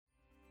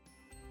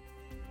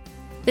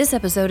This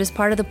episode is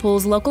part of the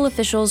pool's Local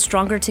Officials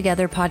Stronger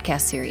Together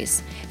podcast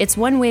series. It's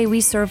one way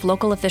we serve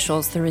local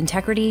officials through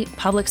integrity,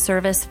 public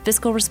service,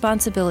 fiscal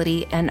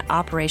responsibility, and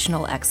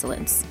operational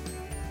excellence.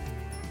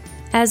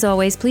 As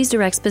always, please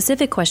direct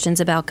specific questions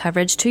about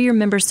coverage to your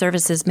member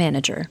services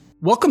manager.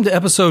 Welcome to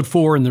episode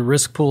 4 in the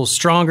Risk Pool's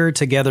Stronger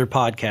Together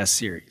podcast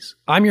series.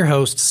 I'm your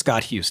host,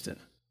 Scott Houston.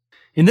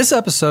 In this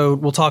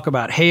episode, we'll talk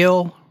about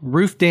hail,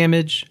 roof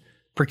damage,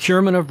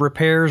 procurement of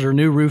repairs or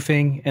new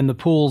roofing, and the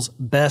pool's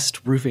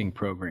best roofing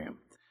program.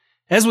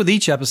 As with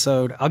each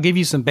episode, I'll give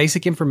you some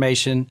basic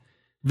information,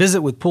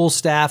 visit with pool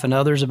staff and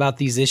others about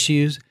these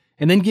issues,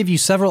 and then give you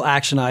several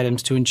action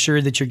items to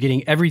ensure that you're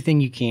getting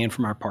everything you can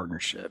from our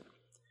partnership.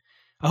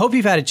 I hope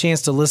you've had a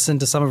chance to listen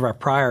to some of our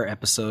prior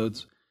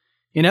episodes.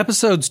 In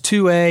episodes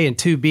 2A and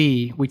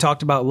 2B, we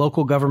talked about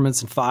local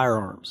governments and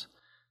firearms.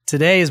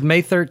 Today is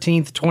May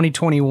 13th,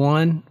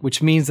 2021,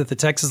 which means that the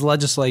Texas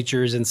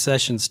legislature is in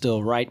session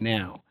still right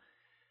now.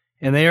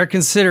 And they are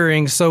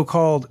considering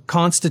so-called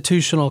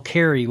constitutional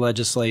carry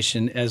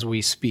legislation as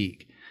we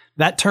speak.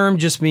 That term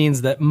just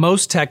means that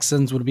most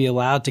Texans would be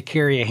allowed to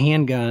carry a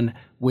handgun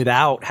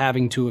without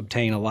having to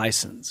obtain a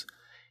license.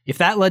 If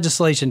that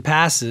legislation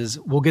passes,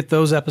 we'll get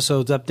those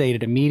episodes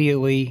updated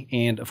immediately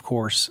and, of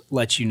course,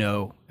 let you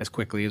know as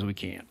quickly as we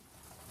can.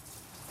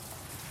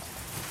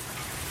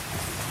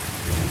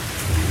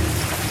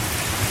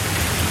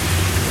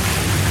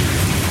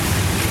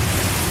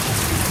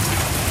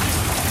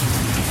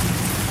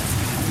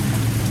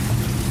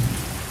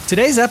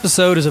 Today's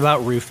episode is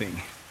about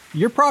roofing.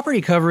 Your property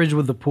coverage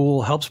with the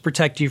pool helps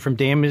protect you from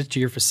damage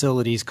to your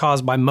facilities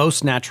caused by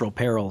most natural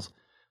perils.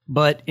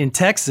 But in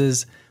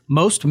Texas,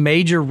 most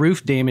major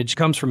roof damage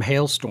comes from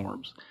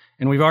hailstorms,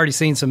 and we've already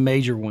seen some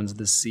major ones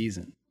this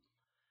season.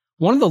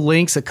 One of the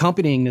links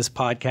accompanying this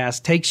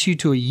podcast takes you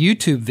to a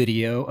YouTube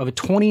video of a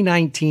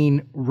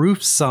 2019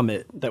 roof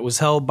summit that was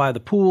held by the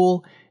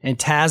pool and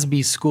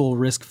TASB School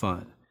Risk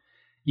Fund.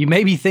 You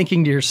may be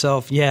thinking to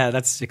yourself, yeah,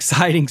 that's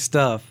exciting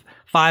stuff.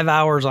 5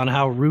 hours on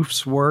how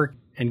roofs work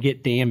and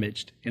get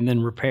damaged and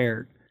then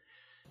repaired.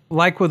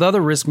 Like with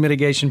other risk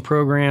mitigation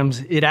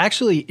programs, it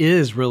actually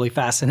is really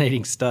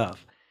fascinating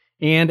stuff.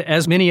 And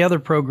as many other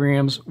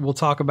programs we'll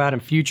talk about in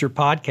future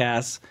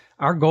podcasts,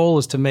 our goal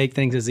is to make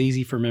things as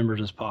easy for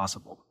members as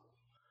possible.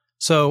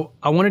 So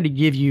I wanted to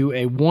give you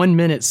a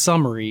 1-minute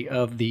summary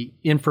of the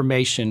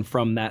information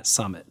from that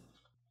summit.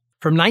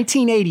 From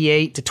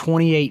 1988 to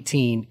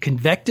 2018,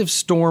 convective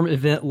storm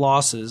event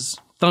losses,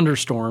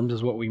 thunderstorms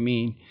is what we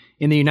mean,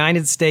 in the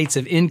United States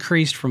have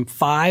increased from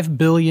 $5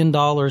 billion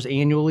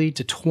annually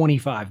to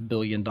 $25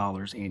 billion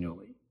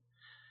annually.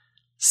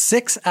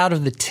 6 out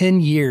of the 10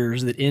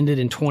 years that ended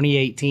in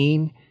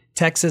 2018,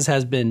 Texas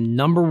has been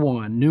number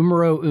 1,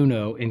 numero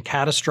uno, in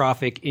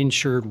catastrophic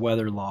insured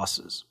weather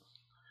losses.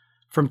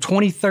 From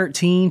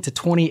 2013 to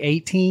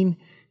 2018,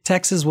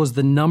 Texas was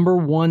the number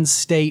 1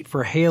 state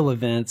for hail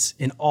events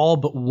in all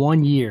but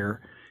 1 year,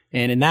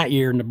 and in that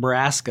year,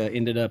 Nebraska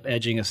ended up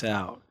edging us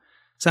out.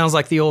 Sounds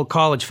like the old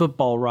college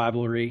football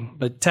rivalry,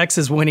 but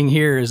Texas winning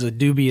here is a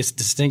dubious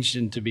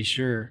distinction to be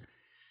sure.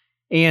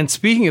 And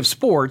speaking of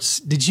sports,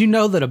 did you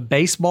know that a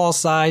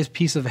baseball-sized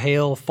piece of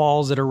hail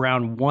falls at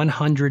around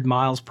 100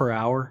 miles per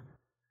hour?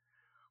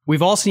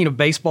 We've all seen a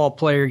baseball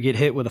player get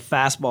hit with a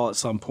fastball at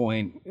some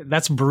point.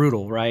 That's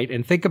brutal, right?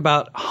 And think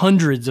about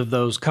hundreds of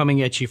those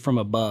coming at you from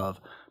above.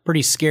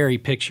 Pretty scary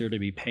picture to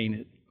be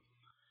painted.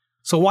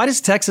 So why does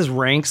Texas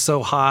rank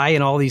so high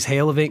in all these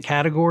hail event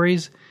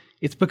categories?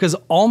 It's because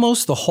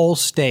almost the whole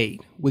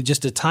state, with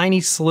just a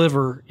tiny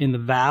sliver in the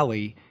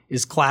valley,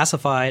 is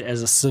classified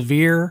as a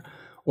severe,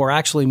 or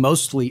actually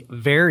mostly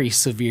very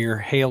severe,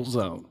 hail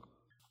zone.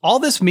 All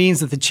this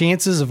means that the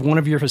chances of one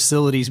of your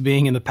facilities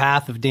being in the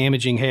path of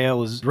damaging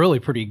hail is really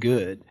pretty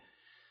good.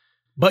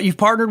 But you've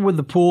partnered with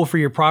the pool for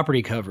your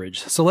property coverage,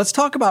 so let's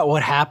talk about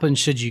what happens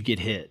should you get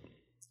hit.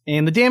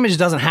 And the damage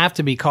doesn't have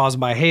to be caused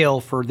by hail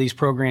for these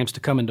programs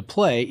to come into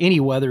play. Any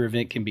weather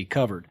event can be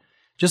covered.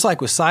 Just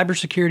like with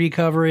cybersecurity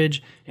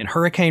coverage and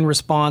hurricane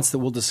response that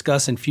we'll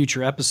discuss in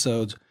future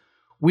episodes,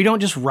 we don't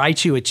just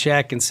write you a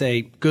check and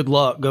say, good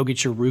luck, go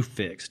get your roof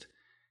fixed.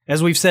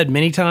 As we've said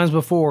many times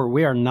before,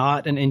 we are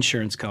not an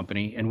insurance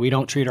company and we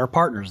don't treat our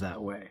partners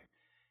that way.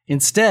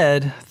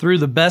 Instead, through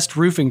the Best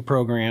Roofing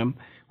Program,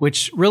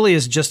 which really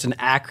is just an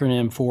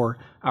acronym for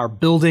our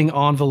Building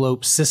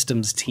Envelope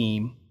Systems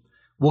team,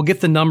 we'll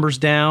get the numbers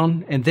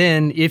down, and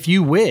then, if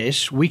you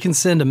wish, we can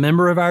send a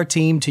member of our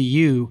team to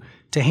you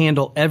to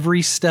handle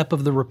every step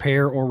of the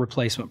repair or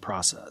replacement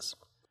process.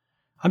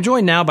 I'm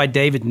joined now by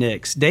David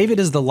Nix.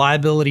 David is the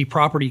Liability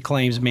Property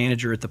Claims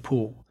Manager at the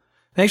pool.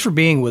 Thanks for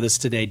being with us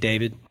today,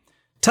 David.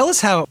 Tell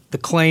us how the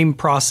claim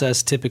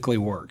process typically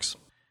works.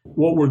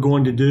 What we're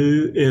going to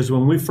do is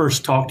when we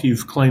first talk to you,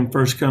 if claim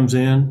first comes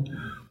in,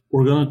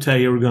 we're going to tell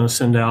you we're going to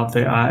send out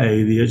the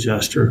IA, the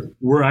adjuster.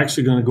 We're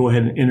actually going to go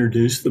ahead and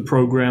introduce the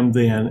program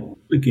then.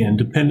 Again,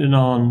 depending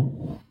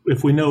on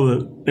if we know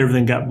that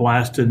everything got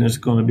blasted and it's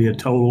going to be a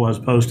total as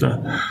opposed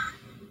to,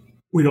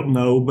 we don't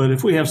know. But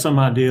if we have some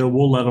idea,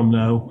 we'll let them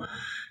know.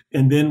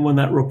 And then when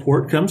that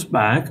report comes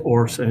back,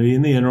 or say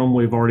in the interim,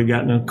 we've already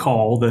gotten a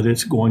call that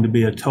it's going to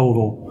be a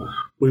total,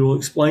 we will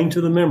explain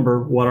to the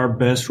member what our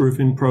best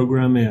roofing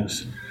program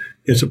is.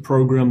 It's a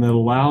program that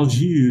allows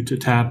you to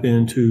tap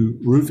into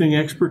roofing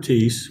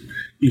expertise.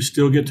 You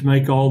still get to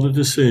make all the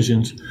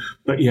decisions,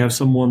 but you have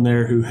someone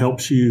there who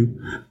helps you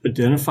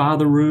identify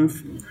the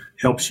roof,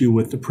 helps you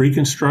with the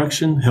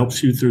pre-construction,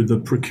 helps you through the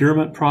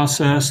procurement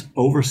process,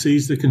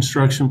 oversees the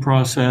construction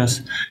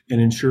process,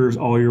 and ensures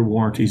all your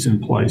warranties in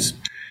place.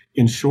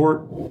 In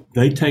short,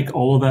 they take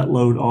all of that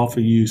load off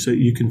of you so that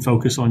you can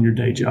focus on your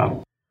day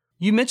job.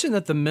 You mentioned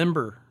that the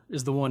member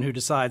is the one who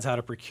decides how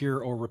to procure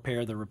or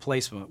repair the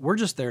replacement. We're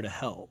just there to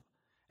help.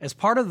 As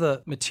part of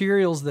the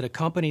materials that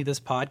accompany this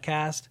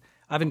podcast,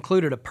 I've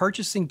included a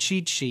purchasing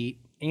cheat sheet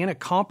and a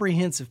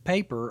comprehensive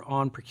paper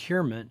on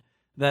procurement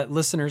that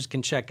listeners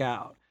can check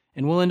out,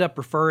 and we'll end up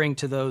referring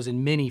to those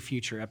in many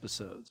future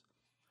episodes.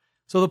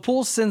 So the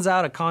pool sends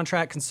out a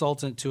contract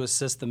consultant to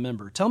assist the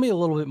member. Tell me a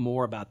little bit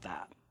more about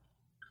that.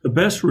 The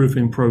best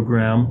roofing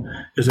program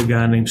is a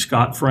guy named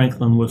Scott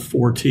Franklin with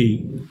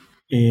 4T.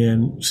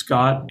 And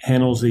Scott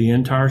handles the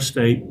entire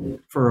state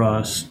for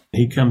us.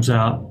 He comes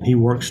out, he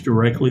works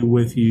directly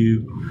with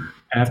you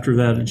after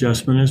that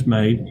adjustment is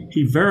made.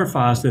 He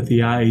verifies that the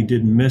IA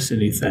didn't miss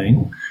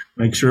anything,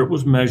 make sure it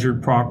was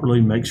measured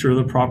properly, make sure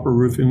the proper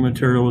roofing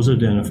material was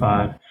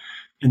identified.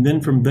 And then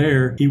from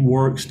there, he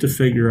works to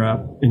figure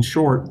out, in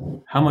short,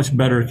 how much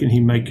better can he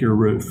make your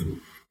roof.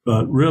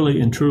 But really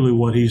and truly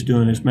what he's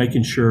doing is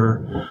making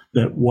sure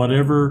that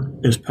whatever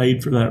is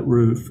paid for that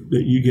roof,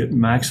 that you get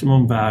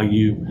maximum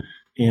value,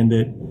 and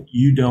that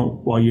you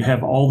don't, while you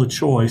have all the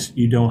choice,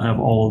 you don't have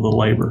all of the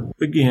labor.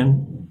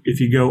 Again, if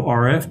you go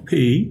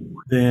RFP,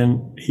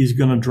 then he's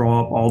going to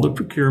draw up all the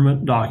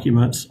procurement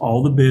documents,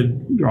 all the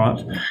bid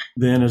drops.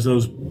 Then as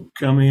those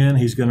come in,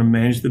 he's going to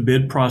manage the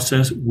bid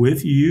process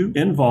with you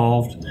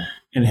involved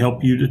and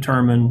help you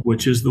determine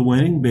which is the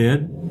winning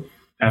bid.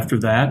 After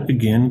that,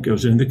 again,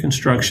 goes into the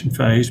construction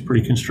phase,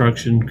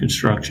 pre-construction,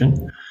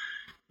 construction.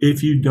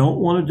 If you don't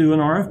want to do an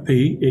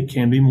RFP, it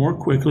can be more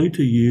quickly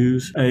to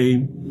use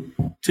a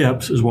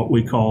TIPS, is what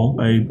we call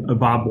a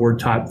buy board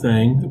type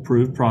thing,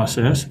 approved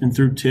process. And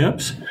through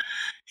TIPS,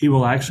 he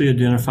will actually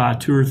identify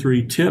 2 or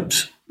 3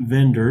 TIPS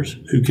vendors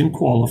who can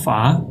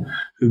qualify,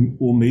 who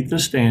will meet the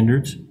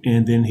standards,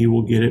 and then he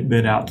will get it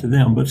bid out to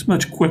them. But it's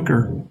much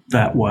quicker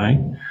that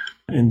way.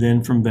 And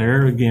then from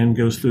there, again,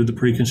 goes through the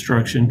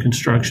pre-construction,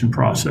 construction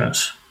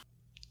process.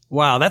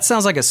 Wow, that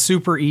sounds like a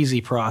super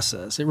easy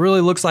process. It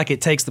really looks like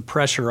it takes the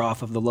pressure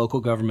off of the local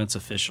government's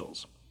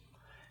officials.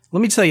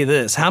 Let me tell you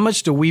this, how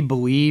much do we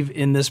believe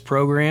in this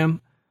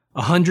program?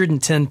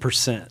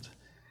 110%.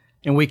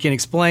 And we can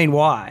explain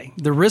why.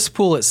 The risk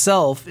pool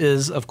itself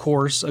is, of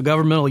course, a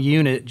governmental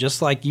unit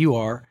just like you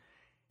are.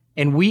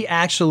 And we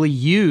actually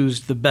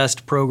used the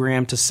BEST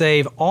program to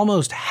save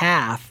almost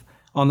half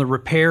on the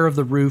repair of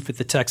the roof at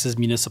the Texas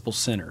Municipal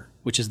Center,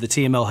 which is the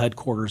TML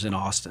headquarters in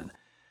Austin.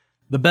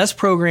 The BEST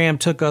program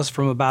took us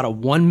from about a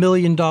 $1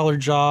 million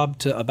job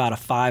to about a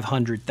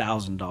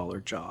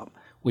 $500,000 job,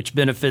 which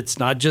benefits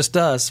not just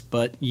us,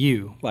 but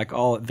you, like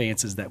all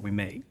advances that we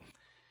make.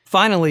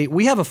 Finally,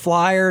 we have a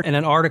flyer and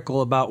an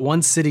article about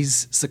one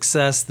city's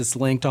success that's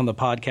linked on the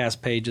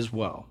podcast page as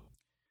well.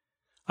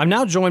 I'm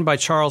now joined by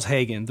Charles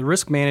Hagan, the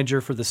risk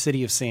manager for the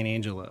city of San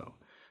Angelo.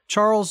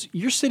 Charles,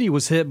 your city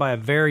was hit by a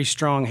very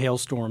strong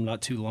hailstorm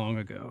not too long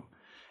ago.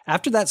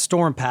 After that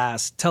storm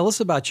passed, tell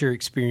us about your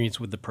experience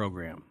with the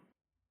program.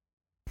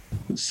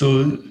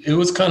 So it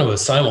was kind of a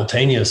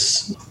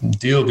simultaneous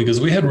deal because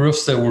we had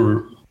roofs that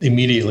were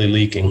immediately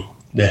leaking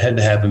that had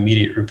to have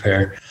immediate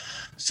repair.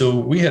 So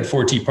we had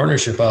 4T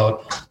partnership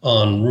out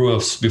on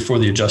roofs before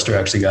the adjuster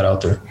actually got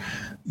out there.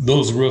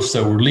 Those roofs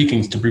that were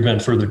leaking, to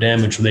prevent further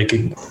damage, they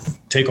could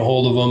take a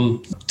hold of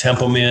them, temp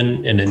them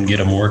in, and then get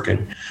them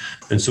working.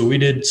 And so we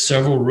did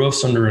several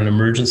roofs under an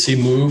emergency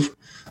move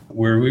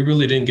where we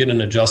really didn't get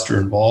an adjuster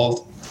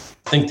involved.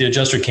 I think the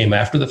adjuster came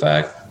after the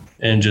fact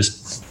and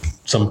just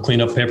some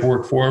cleanup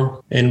paperwork for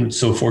him. And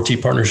so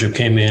 4T Partnership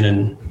came in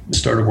and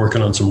started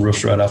working on some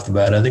roofs right off the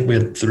bat. I think we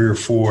had 3 or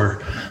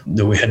 4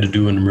 that we had to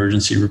do an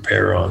emergency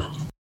repair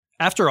on.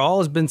 After all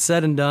has been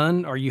said and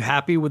done, are you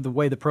happy with the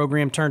way the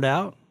program turned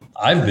out?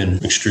 I've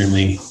been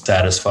extremely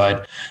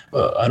satisfied.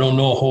 I don't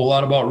know a whole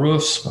lot about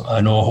roofs. I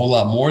know a whole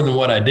lot more than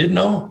what I did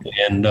know.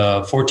 And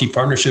 4T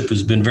Partnership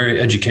has been very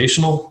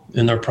educational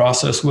in their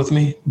process with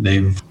me.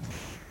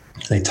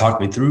 They talk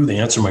me through, they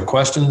answer my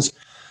questions.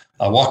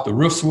 I walk the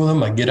roofs with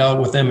them. I get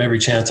out with them every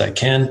chance I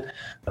can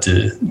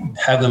to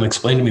have them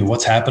explain to me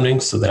what's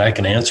happening so that I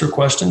can answer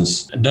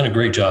questions. I've done a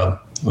great job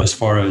as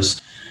far as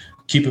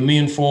keeping me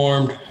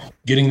informed,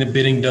 getting the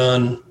bidding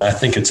done. I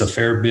think it's a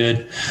fair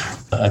bid.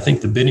 I think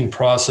the bidding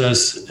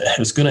process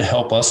is going to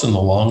help us in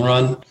the long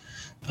run.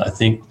 I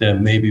think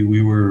that maybe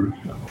we were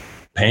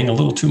paying a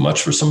little too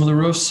much for some of the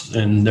roofs,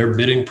 and their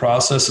bidding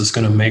process is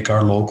going to make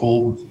our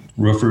local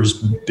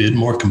roofers bid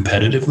more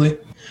competitively.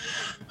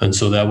 And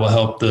so that will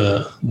help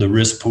the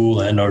risk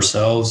pool and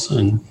ourselves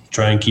and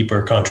try and keep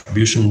our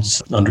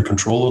contributions under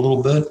control a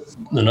little bit.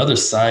 Another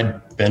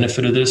side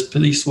benefit of this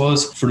piece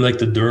was for like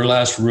the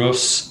Duralast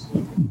roofs.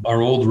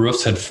 Our old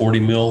roofs had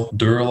 40 mil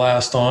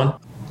Duralast on.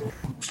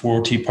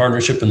 4T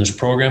partnership in this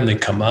program, they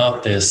come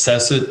out, they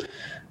assess it,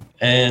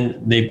 and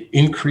they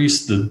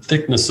increase the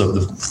thickness of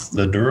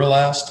the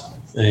Duralast.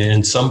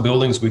 In some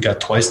buildings, we got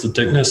twice the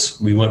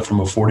thickness. We went from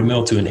a 40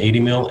 mil to an 80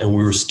 mil, and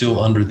we were still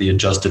under the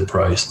adjusted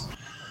price.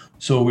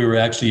 So we were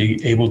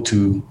actually able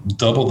to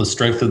double the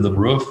strength of the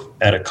roof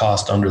at a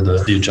cost under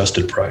the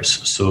adjusted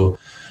price. So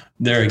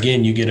there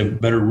again, you get a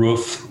better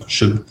roof,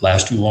 should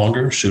last you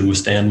longer, should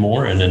withstand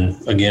more, and then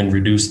again,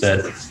 reduce that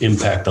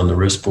impact on the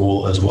risk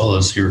pool as well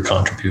as your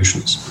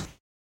contributions.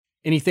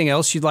 Anything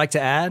else you'd like to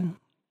add?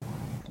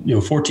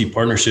 4T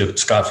Partnership,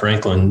 Scott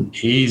Franklin,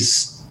 he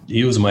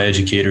was my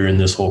educator in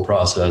this whole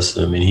process.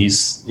 I mean,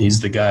 he's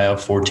the guy of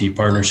 4T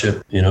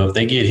Partnership. If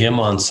they get him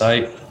on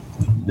site,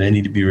 they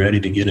need to be ready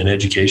to get an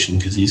education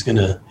because he's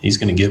gonna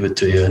give it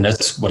to you, and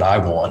that's what I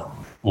want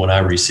when I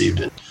received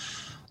it.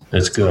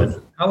 That's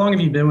good. How long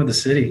have you been with the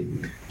city?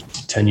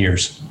 10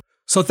 years.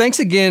 So thanks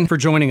again for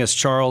joining us,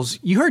 Charles.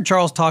 You heard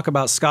Charles talk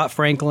about Scott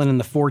Franklin and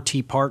the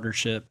 4T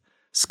Partnership.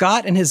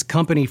 Scott and his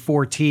company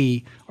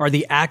 4T are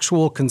the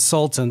actual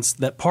consultants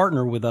that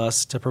partner with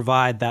us to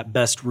provide that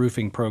best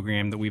roofing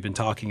program that we've been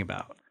talking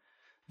about.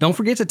 Don't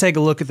forget to take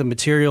a look at the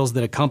materials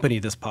that accompany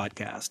this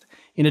podcast.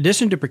 In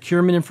addition to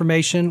procurement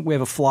information, we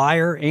have a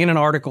flyer and an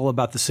article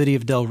about the City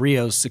of Del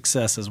Rio's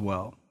success as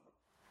well.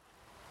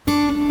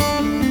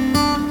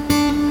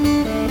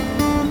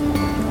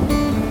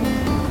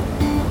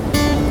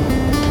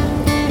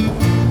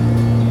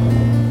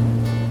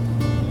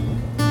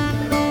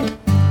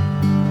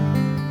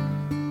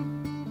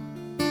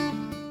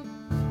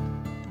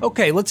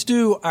 Okay, let's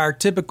do our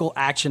typical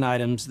action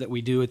items that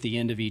we do at the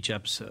end of each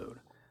episode.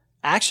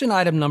 Action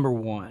item number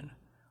 1,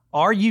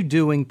 are you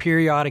doing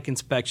periodic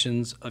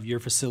inspections of your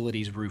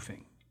facility's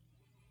roofing?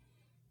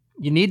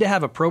 You need to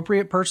have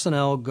appropriate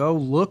personnel go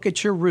look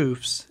at your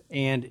roofs,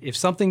 and if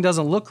something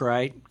doesn't look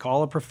right,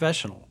 call a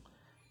professional.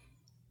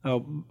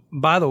 Oh,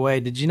 by the way,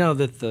 did you know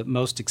that the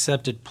most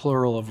accepted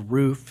plural of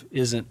roof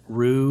isn't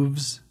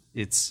roofs,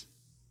 it's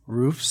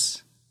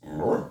roofs?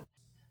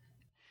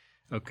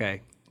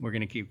 Okay, we're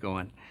going to keep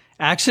going.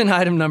 Action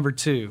item number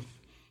 2.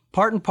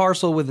 Part and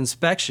parcel with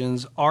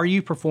inspections, are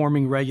you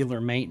performing regular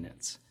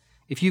maintenance?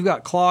 If you've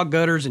got clogged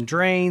gutters and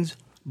drains,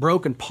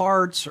 broken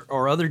parts,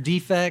 or other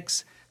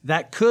defects,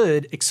 that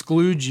could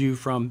exclude you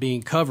from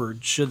being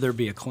covered should there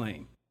be a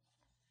claim.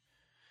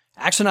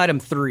 Action item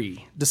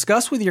 3.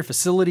 Discuss with your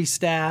facility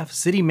staff,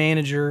 city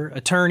manager,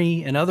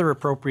 attorney, and other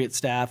appropriate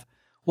staff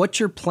what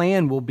your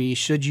plan will be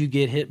should you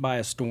get hit by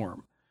a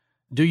storm.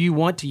 Do you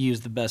want to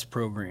use the BEST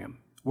program?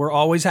 We're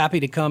always happy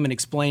to come and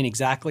explain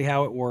exactly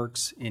how it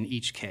works in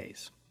each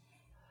case.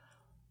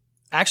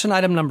 Action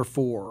item number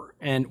 4,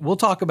 and we'll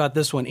talk about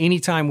this one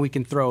anytime we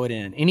can throw it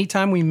in.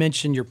 Anytime we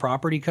mention your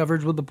property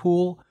coverage with the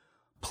pool,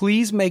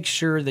 please make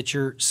sure that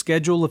your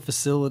schedule of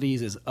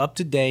facilities is up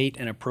to date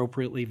and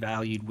appropriately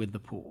valued with the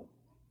pool.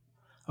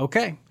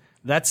 Okay,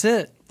 that's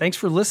it. Thanks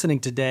for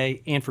listening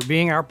today and for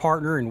being our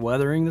partner in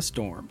weathering the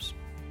storms.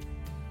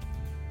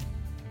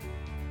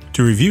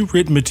 To review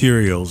written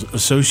materials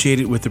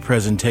associated with the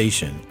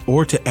presentation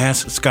or to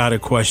ask Scott a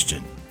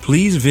question,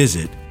 please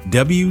visit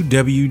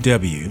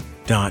www.tmlirp.org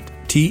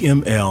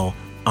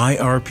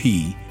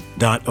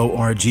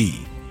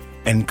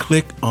and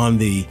click on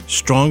the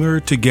Stronger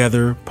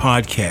Together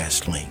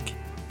podcast link.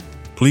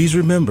 Please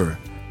remember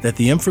that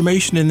the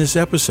information in this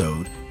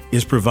episode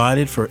is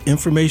provided for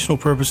informational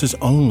purposes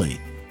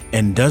only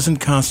and doesn't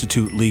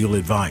constitute legal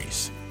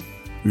advice.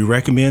 We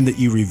recommend that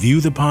you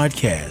review the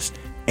podcast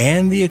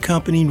and the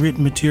accompanying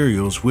written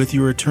materials with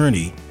your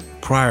attorney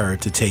prior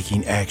to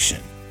taking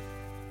action.